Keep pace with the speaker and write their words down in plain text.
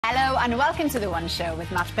and welcome to The One Show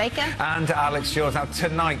with Matt Baker. And Alex Jones. Now,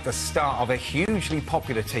 tonight, the start of a hugely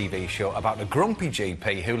popular TV show about a grumpy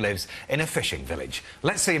GP who lives in a fishing village.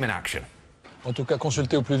 Let's see him in action. En tout cas,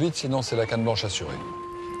 consultez au plus vite, sinon c'est la canne blanche assurée.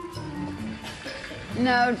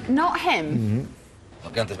 No, not him. Lo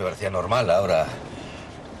que antes me parecía normal, ahora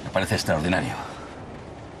me parece extraordinario.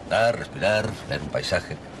 Dar, respirar, ver un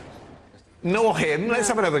paisaje. No him. Let's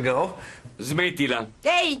have another go. Smettila.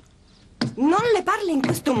 Ehi, non le parli in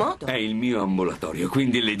questo modo. È il mio ambulatorio,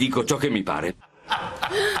 quindi le dico ciò che mi pare.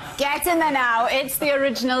 Get in there now. It's the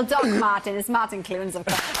original Doc Martin. It's Martin Clunes, of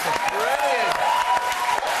course. Brilliant.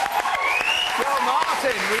 Well,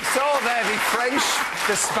 Martin, we saw there the French,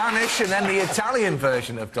 the Spanish, and then the Italian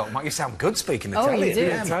version of Doc Martin. You sound good speaking Oh, Italian. you do.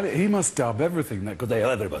 Yeah. Italian. He must dub everything. Because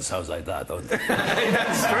everyone sounds like that, don't they?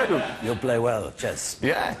 That's true. You'll play well, chess.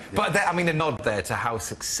 Yeah. But, I mean, a nod there to how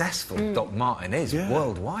successful Doc Martin is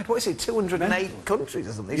worldwide. What is it, 208 countries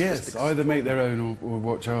or something? Yes, either make their own or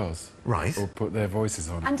watch ours. Right. Or put their voices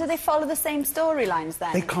on. And do they follow the same storylines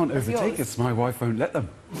then? They can't as overtake yours? us. My wife won't let them.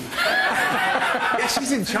 Yeah,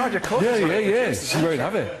 she's in charge of course. Yeah. She won't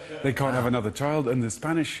have it. They can't have another child. And the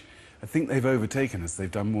Spanish, I think they've overtaken us. They've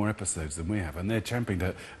done more episodes than we have. And they're champing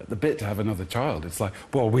at the bit to have another child. It's like,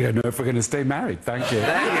 well, we don't know if we're going to stay married. Thank you.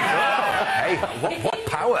 There you go. Hey, what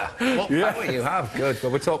power. What power you have. Good. But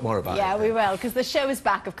we'll talk more about it. Yeah, we will, because the show is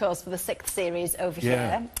back, of course, for the 6th series over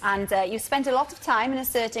here. And you've spent a lot of time in a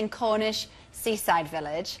certain Cornish seaside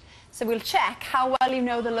village. So we'll check how well you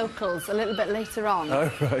know the locals a little bit later on. Oh,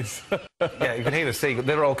 right. Yeah, you can hear the seagulls.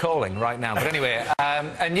 They're all calling right now. But anyway,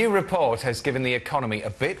 a new report has given the economy a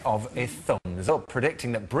bit of a thumbs up,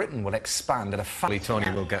 predicting that Britain will expand at a Tony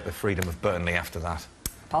will get the freedom of Burnley after that.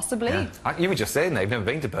 Possibly. Yeah. You were just saying that you've never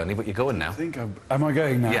been to Burnley, but you're going now. I think am I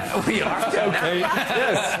going now? Yeah, well, you have to. Okay,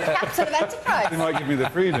 yes. Captain of Enterprise. They might give me the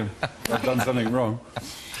freedom. I've done something wrong.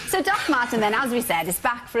 So Doc Martin, then, as we said, is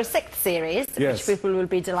back for a 6th series, Yes. which people will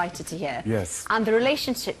be delighted to hear. Yes. And the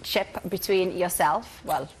relationship between yourself,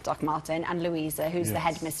 well, Doc Martin, and Louisa, who's the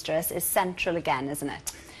headmistress, is central again, isn't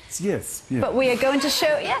it? Yes. Yeah. But we are going to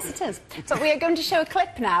show... Yes, it is. But we are going to show a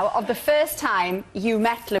clip now of the first time you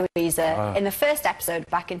met Louisa in the first episode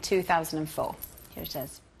back in 2004. Here it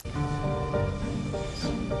is.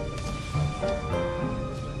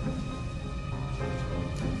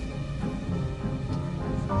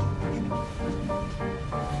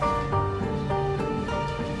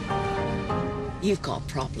 You've got a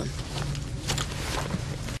problem.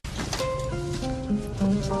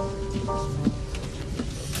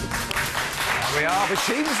 There we are, but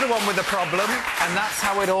she was the one with the problem, and that's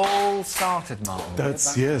how it all started, Martin.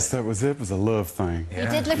 Yes, that was it. It was a love thing. You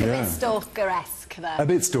did look a bit stalker-esque, though. A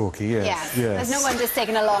bit stalky, yes. Yeah. There's no wonder it's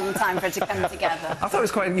taken a long time for it to come together. I thought it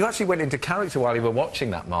was quite... You actually went into character while you were watching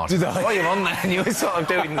that, Martin. Did I? I saw you on there and you were sort of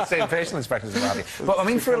doing the same facial expressions about it. But, I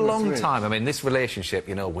mean, for a long time, I mean, this relationship,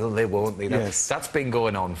 you know, will they, won't they, that's been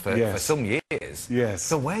going on for some years. Yes.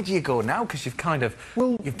 So where do you go now? Because you've kind of...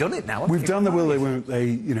 Well, you've done it now, haven't We've done the will they, won't they,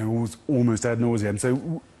 you know, almost ad nauseam.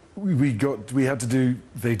 So we had to do...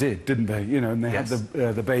 They did, didn't they? You know, and they had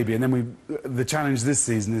the baby. And then the challenge this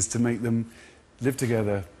season is to make them live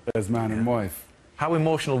together as man and wife. How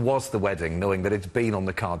emotional was the wedding, knowing that it's been on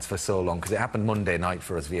the cards for so long? Because it happened Monday night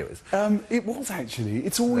for us viewers. It was actually.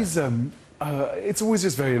 It's always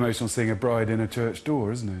just very emotional seeing a bride in a church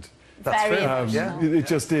door, isn't it? That's Very fair. emotional. It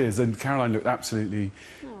just is. And Caroline looked absolutely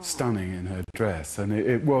stunning in her dress, and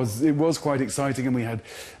it was quite exciting. And we had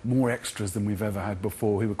more extras than we've ever had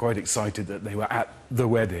before, who were quite excited that they were at the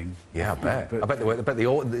wedding. Yeah, I bet. I bet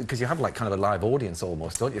because you have like kind of a live audience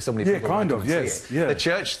almost, don't you? So many people kind wanted of, to yes. see it. The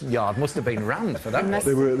churchyard must have been rammed for that.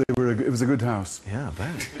 It was a good house. Yeah, I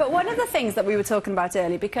bet. But one of the things that we were talking about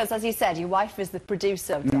earlier, because, as you said, your wife is the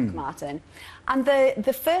producer of Doc Martin, and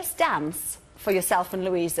the first dance for yourself and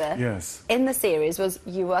Louisa in the series was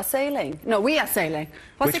You Are Sailing. No, We Are Sailing.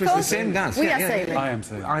 What's Which it was called? the same dance. We Are Sailing. I Am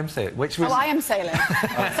Sailing. I'm sailing. Which was... Oh, I am sailing.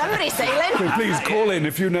 Somebody's sailing. So please call in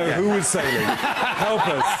if you know who is sailing. Help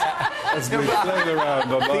us as we sail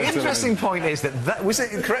around on The interesting point is that was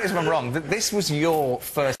it, correct us if I'm wrong, that this was your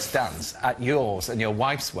first dance at yours and your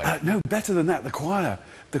wife's wedding. No, better than that. The choir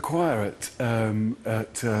at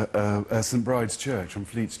St Bride's Church on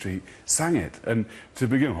Fleet Street sang it, and to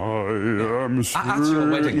begin, I am at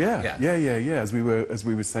your wedding. Yeah. As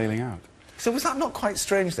we were sailing out. So was that not quite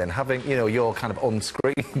strange then, having, you know, your kind of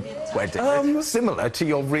on-screen wedding similar to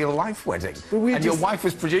your real-life wedding, and your wife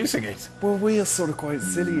was producing it? Well, we are sort of quite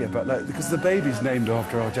silly about that because the baby's named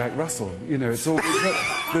after our Jack Russell. You know, it's all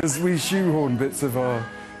we shoehorn bits of our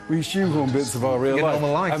we shoehorn bits of our real Your life.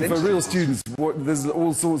 normal life, And for isn't it? real students, there's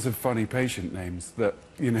all sorts of funny patient names that,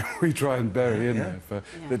 you know, we try and bury in there.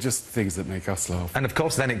 They're just things that make us laugh. And of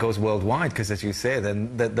course, then it goes worldwide because, as you say,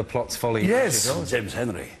 then the plot's fully. Yes, James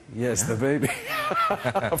Henry. Yes, the baby.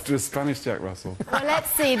 After a Spanish Jack Russell. Well,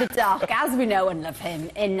 let's see the Doc, as we know and love him,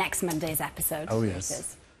 in next Monday's episode. Oh,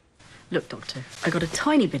 yes. Look, Doctor, I got a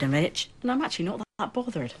tiny bit of itch, and I'm actually not that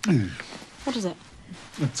bothered. What is it?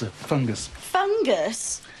 It's a fungus.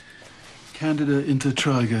 Fungus? Candida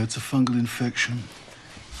intertrigo. It's a fungal infection.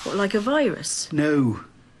 What, like a virus? No.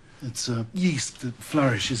 It's a yeast that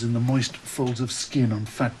flourishes in the moist folds of skin on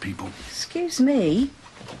fat people. Excuse me?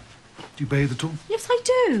 Do you bathe at all? Yes, I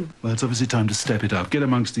do. Well, it's obviously time to step it up. Get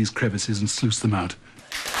amongst these crevices and sluice them out.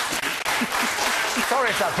 Sorry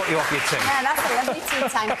if that put you off your team. Yeah, that's a lovely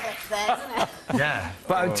tea-time clip there, isn't it? Yeah,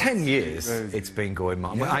 but 10 years it's been going,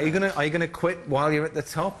 Martin. Yeah. Are you gonna quit while you're at the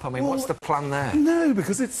top? I mean, what's the plan there? No,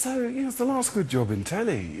 because it's so, you know, it's the last good job in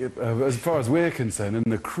telly, as far as we're concerned, and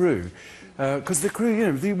the crew. Because the crew, you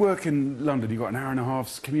know, if you work in London, you've got an hour and a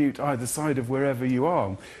half's commute either side of wherever you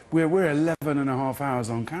are. We're 11 and a half hours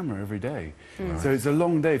on camera every day. So it's a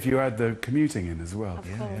long day if you add the commuting in as well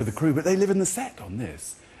for the crew. But they live in the set on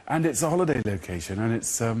this. And it's a holiday location, and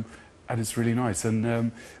it's really nice.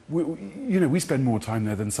 And you know, we spend more time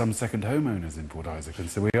there than some second homeowners in Port Isaac, and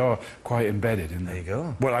so we are quite embedded in there. There you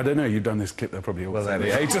go. Well, I don't know. You've done this clip. They're probably all Well, there we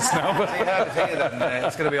the age just now. But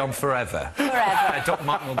it's going to be on forever. Forever. Doc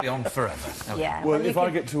Martin will be on forever. Okay. Yeah. well, if I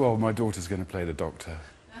get too old, my daughter's going to play the Doctor.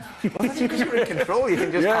 Well, that's because you're in control. You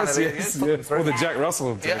can just Yes. Or the Jack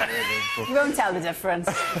Russell. You won't tell the difference.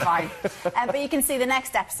 Fine. But you can see the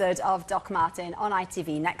next episode of Doc Martin on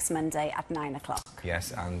ITV next Monday at 9 o'clock.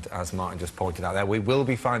 Yes, and as Martin just pointed out there, we will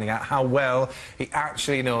be finding out how well he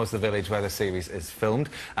actually knows the village where the series is filmed,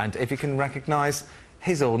 and if he can recognise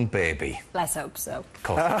his own baby. Let's hope so. Of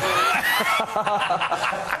course.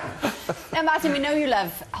 Now, Martin, we know you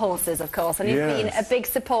love horses, of course, and you've been a big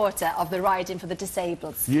supporter of the riding for the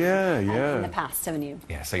disabled in the past, haven't you?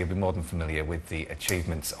 Yeah, so you'll be more than familiar with the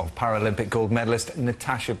achievements of Paralympic gold medalist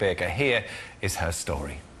Natasha Baker. Here is her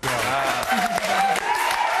story.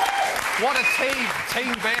 What a team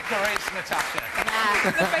Team Baker is, Natasha.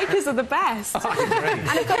 Yeah. The Bakers are the best. And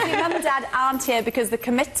of course, your mum and dad aren't here because the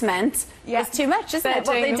commitment is too much, isn't it?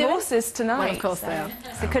 They're doing the horses tonight. Well, of course they are.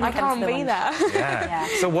 So couldn't I come can't to the be lunch. there. Yeah.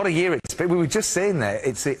 So what a year it's been. We were just saying there,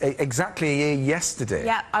 it's exactly a year yesterday.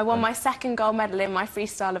 Yeah, I won my second gold medal in my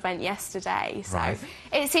freestyle event yesterday. So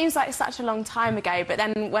it seems like such a long time ago, but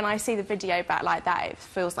then when I see the video back like that, it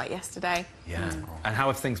feels like yesterday. Yeah. And how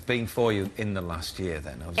have things been for you in the last year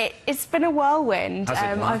then? It's been a whirlwind. Has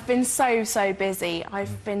it? I've been so busy.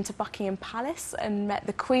 I've been to Buckingham Palace and met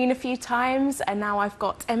the Queen a few times, and now I've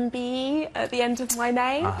got MBE at the end of my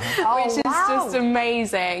name, which is just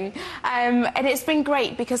amazing. And it's been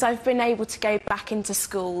great because I've been able to go back into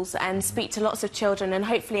schools and speak to lots of children and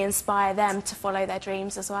hopefully inspire them to follow their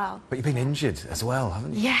dreams as well. But you've been injured as well,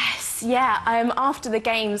 haven't you? Yes, yeah. After the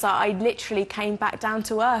games, I literally came back down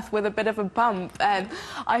to earth with a bit of a bump.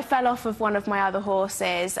 I fell off of one of my other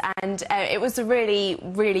horses, and it was a really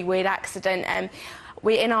weird accident.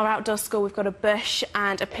 In our outdoor school, we've got a bush,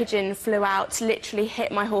 and a pigeon flew out, literally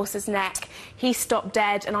hit my horse's neck. He stopped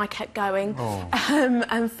dead, and I kept going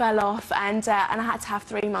and fell off, and I had to have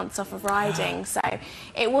 3 months off of riding. So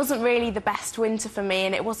it wasn't really the best winter for me,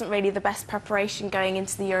 and it wasn't really the best preparation going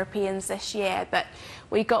into the Europeans this year. But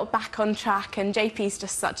we got back on track, and JP's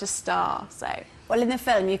just such a star. So. Well, in the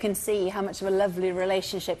film, you can see how much of a lovely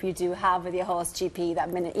relationship you do have with your horse, GP, that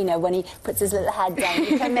minute, you know, when he puts his little head down.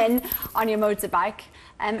 You come in on your motorbike.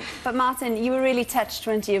 But, Martin, you were really touched,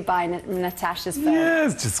 weren't you, by Natasha's film? Yeah,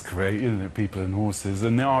 it's just great, isn't it, people and horses.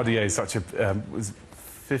 And the RDA is such a... was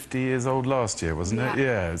 50 years old last year, wasn't it?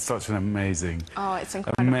 Yeah, it's such an amazing... Oh, it's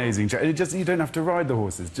incredible. Amazing. You don't have to ride the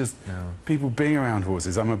horses, just people being around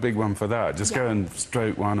horses. I'm a big one for that. Just go and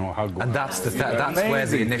stroke one or hug one. And that's where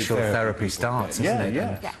the initial therapy starts, isn't it?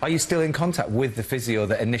 Yeah. Are you still in contact with the physio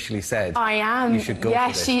that initially said I am. You should go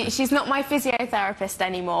for this? She's not my physiotherapist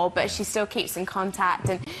anymore, but she still keeps in contact,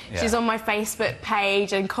 and she's on my Facebook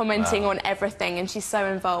page and commenting on everything, and she's so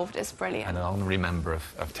involved. It's brilliant. And an honorary member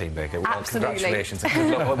of Team Baker. Well, Absolutely. congratulations. And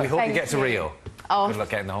good luck. Well, we hope you get to Rio. Oh, good luck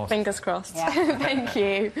getting the horse. Fingers crossed. Yeah. Thank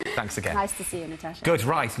you. Thanks again. Nice to see you, Natasha. Good,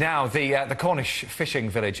 right. Now, the Cornish fishing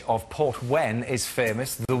village of Port Wen is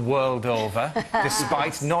famous the world over,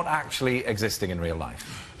 despite not actually existing in real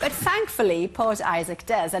life. But thankfully, Port Isaac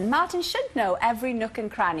does, and Martin should know every nook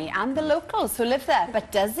and cranny and the locals who live there.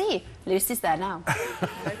 But does he? Lucy's there now.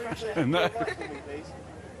 No.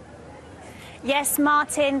 Yes,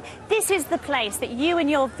 Martin, this is the place that you and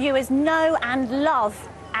your viewers know and love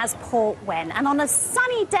as Port Wen. And on a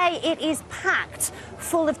sunny day, it is packed,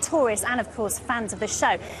 full of tourists and, of course, fans of the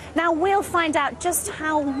show. Now, we'll find out just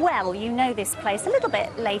how well you know this place a little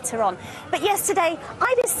bit later on. But yesterday,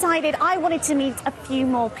 I decided I wanted to meet a few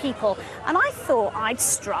more people, and I thought I'd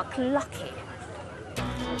struck lucky.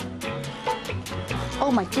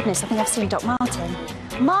 Oh, my goodness, I think I've seen Doc Martin.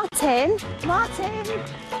 Martin! Martin!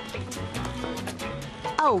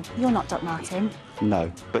 Oh, you're not Doc Martin.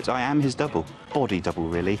 No, but I am his double. Body double,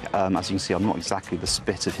 really. As you can see, I'm not exactly the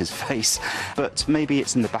spit of his face, but maybe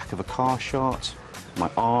it's in the back of a car shot, my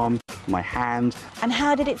arm, my hand. And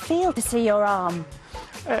how did it feel to see your arm?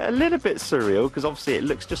 A little bit surreal, because obviously it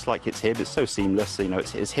looks just like it's him. It's so seamless, you know,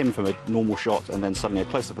 it's him from a normal shot, and then suddenly a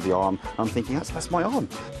close-up of the arm. I'm thinking, that's my arm.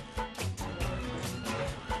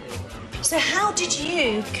 So how did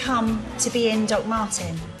you come to be in Doc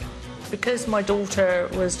Martin? Because my daughter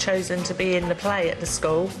was chosen to be in the play at the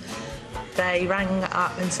school, they rang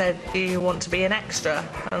up and said, do you want to be an extra?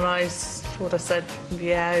 And I sort of said,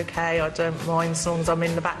 yeah, OK, I don't mind as long as I'm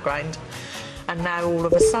in the background. And now, all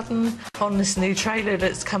of a sudden, on this new trailer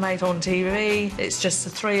that's come out on TV, it's just the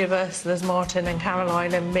three of us. There's Martin and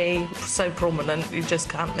Caroline and me, so prominent, you just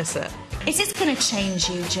can't miss it. Is this going to change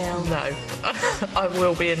you, Jill? No. I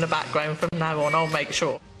will be in the background from now on, I'll make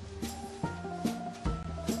sure.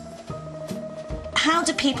 How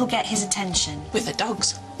do people get his attention? With their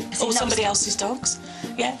dogs. Or somebody else's dogs.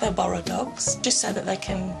 Yeah, they'll borrow dogs, just so that they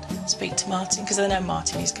can speak to Martin, because they know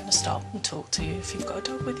Martin is going to stop and talk to you if you've got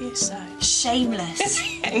a dog with you, so... Shameless.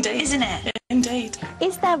 Indeed. Isn't it? Indeed.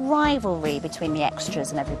 Is there rivalry between the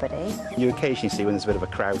extras and everybody? You occasionally see when there's a bit of a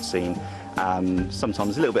crowd scene,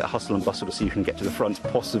 sometimes a little bit of hustle and bustle so you can get to the front,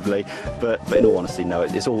 possibly, but in all honesty, no,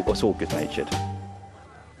 it's all good-natured.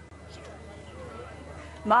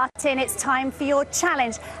 Martin, it's time for your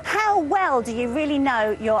challenge. How well do you really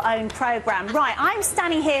know your own programme? Right, I'm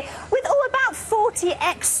standing here with about 40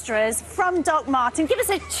 extras from Doc Martin. Give us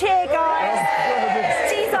a cheer,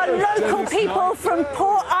 guys. These are local people from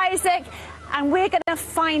Port Isaac, and we're going to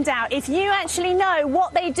find out if you actually know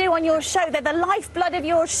what they do on your show. They're the lifeblood of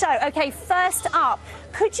your show. OK, first up,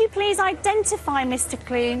 could you please identify, Mr.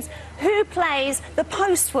 Clunes, who plays the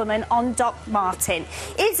postwoman on Doc Martin?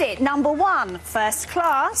 Is it number 1, first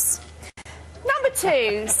class, number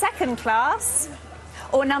 2, second class,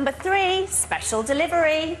 or number 3, special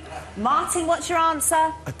delivery? Martin, what's your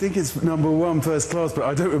answer? I think it's number 1, first class, but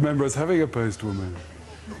I don't remember us having a postwoman.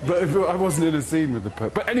 But I wasn't in a scene with the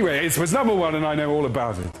post. But anyway, it was number 1 and I know all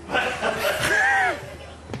about it.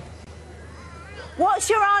 What's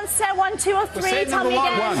your answer? 1, 2 or 3? Tell me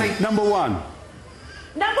again. Number 1.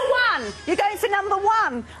 Number 1. You're going for number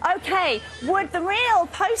 1. OK. Would the real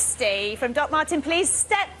postie from Doc Martin please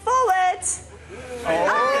step forward?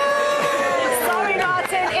 Oh, sorry,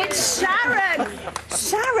 Martin. It's Sharon.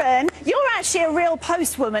 Sharon, you're actually a real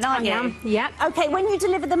postwoman, aren't you? I am, yeah. OK, when you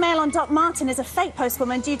deliver the mail on Doc Martin as a fake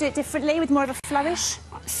postwoman, do you do it differently, with more of a flourish?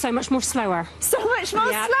 So much more slower. So much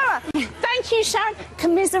more slower. Thank you, Sharon.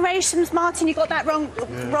 Commiserations, Martin, you got that wrong.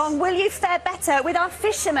 Wrong. Will you fare better with our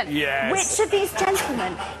fisherman? Yes. Which of these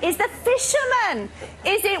gentlemen is the fisherman?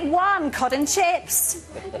 Is it 1, cod and chips,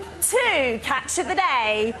 2, catch of the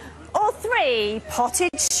day, or 3, potted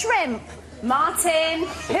shrimp? Martin,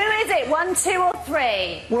 who is it? 1, 2 or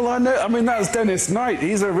 3? Well, I mean, that's Dennis Knight.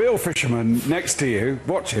 He's a real fisherman next to you.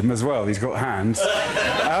 Watch him as well. He's got hands.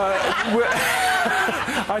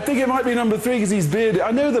 I think it might be number 3 because he's bearded. I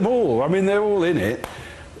know them all. I mean, they're all in it.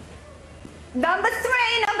 Number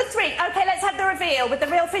 3, number 3. OK, let's have the reveal with the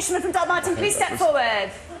real fisherman from Doc Martin. Please step forward.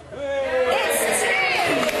 It's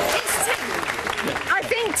Tim. It's Tim. I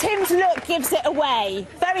think Tim's look gives it away.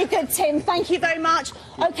 Very good, Tim. Thank you very much.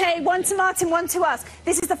 OK, 1 to Martin, 1 to us.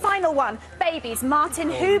 This is the final one. Babies, Martin,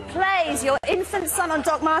 who plays your infant son on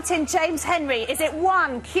Doc Martin, James Henry? Is it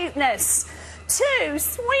 1, cuteness, 2,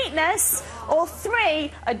 sweetness, or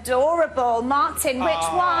 3, adorable? Martin, which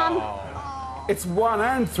one? It's 1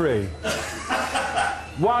 and 3.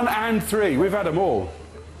 1 and 3. We've had them all.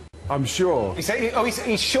 I'm sure.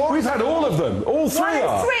 He's sure? We've had all of them. All 3 1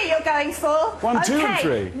 are. and 3 you're going for? 1, 2 and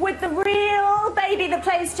 3. Would the real baby that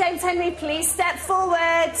plays James Henry please step forward?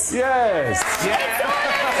 Yes. It's all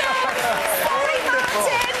Sorry,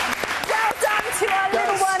 Martin. Well done to our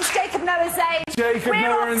little ones, Jacob, Noah, Zane. Jacob, We're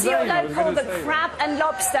Noah off and to your Zane. local, the Crab and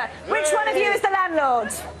Lobster. Which one of you is the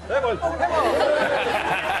landlord?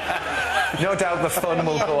 No doubt the fun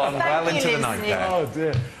will go on well into the night there. Oh,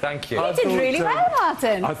 dear. Thank you. You did really well,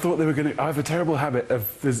 Martin. I thought they were going to... I have a terrible habit of...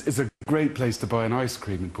 It's a great place to buy an ice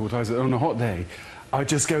cream in Port Isaac on a hot day. I'd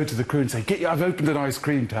just go to the crew and say, I've opened an ice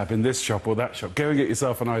cream tab in this shop or that shop. Go and get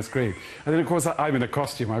yourself an ice cream. And then, of course, I'm in a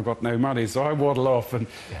costume. I've got no money, so I waddle off and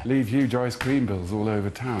leave huge ice cream bills all over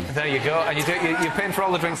town. There you go. And you're paying for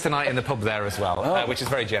all the drinks tonight in the pub there as well, which is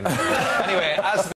very generous. Anyway, as